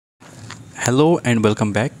Hello and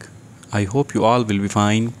welcome back. I hope you all will be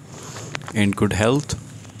fine and good health.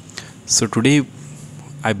 So today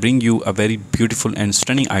I bring you a very beautiful and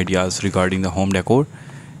stunning ideas regarding the home decor,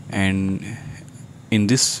 and in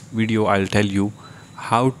this video I'll tell you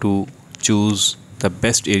how to choose the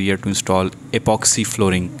best area to install epoxy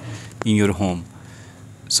flooring in your home.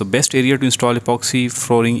 So best area to install epoxy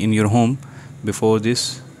flooring in your home. Before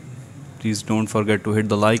this, please don't forget to hit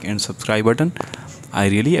the like and subscribe button. I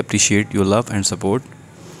really appreciate your love and support.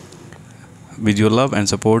 With your love and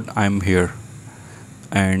support, I'm here,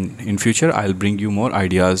 and in future I'll bring you more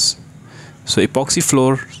ideas. So epoxy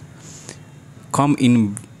floors come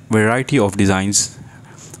in variety of designs,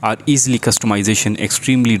 are easily customization,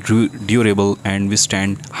 extremely durable and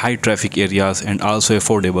withstand high traffic areas, and also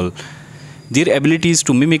affordable. Their abilities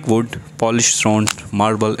to mimic wood, polished stone,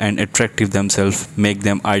 marble and attractive themselves make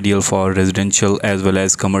them ideal for residential as well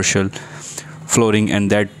as commercial flooring, and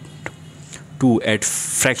that too at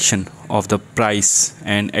fraction of the price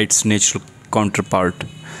and its natural counterpart.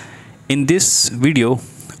 In this video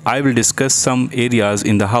I will discuss some areas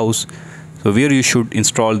in the house where you should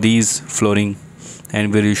install these flooring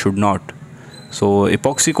and where you should not. So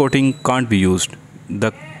epoxy coating can't be used.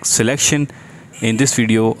 The selection in this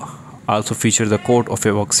video also features the coat of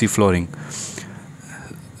epoxy flooring.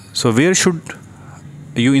 So where should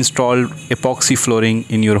you install epoxy flooring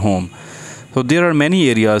in your home? So there are many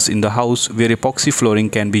areas in the house where epoxy flooring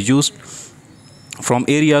can be used. From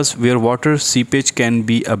areas where water seepage can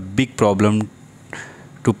be a big problem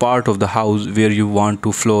to part of the house where you want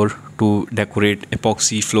to floor to decorate,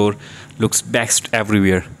 epoxy floor looks best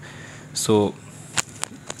everywhere. So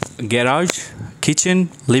garage, kitchen,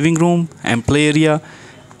 living room and play area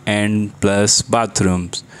and plus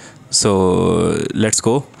bathrooms. So let's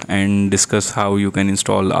go and discuss how you can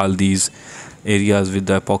install all these areas with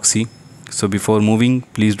the epoxy. So before moving,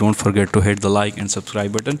 please don't forget to hit the like and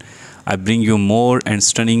subscribe button. I bring you more and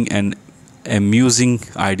stunning and amusing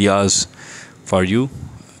ideas for you.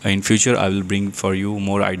 In future I will bring for you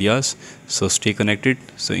more ideas, so stay connected.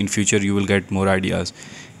 So in future you will get more ideas.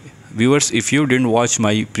 Viewers, if you didn't watch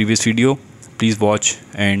my previous video, please watch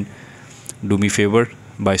and do me favor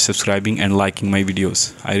by subscribing and liking my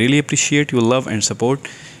videos. I really appreciate your love and support.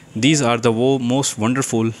 These are the most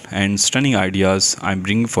wonderful and stunning ideas I'm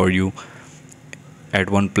bringing for you at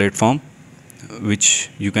one platform, which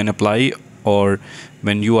you can apply or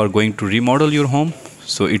when you are going to remodel your home,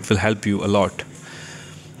 so it will help you a lot.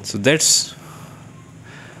 So that's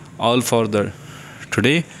all for the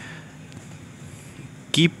today.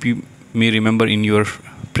 Keep me remember in your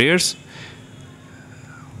prayers.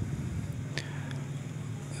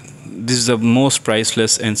 This is the most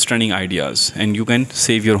priceless and stunning ideas, and you can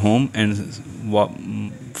save your home and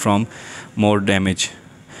from more damage.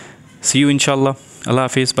 See you inshallah. Allah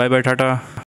Hafiz. Bye bye. Tata.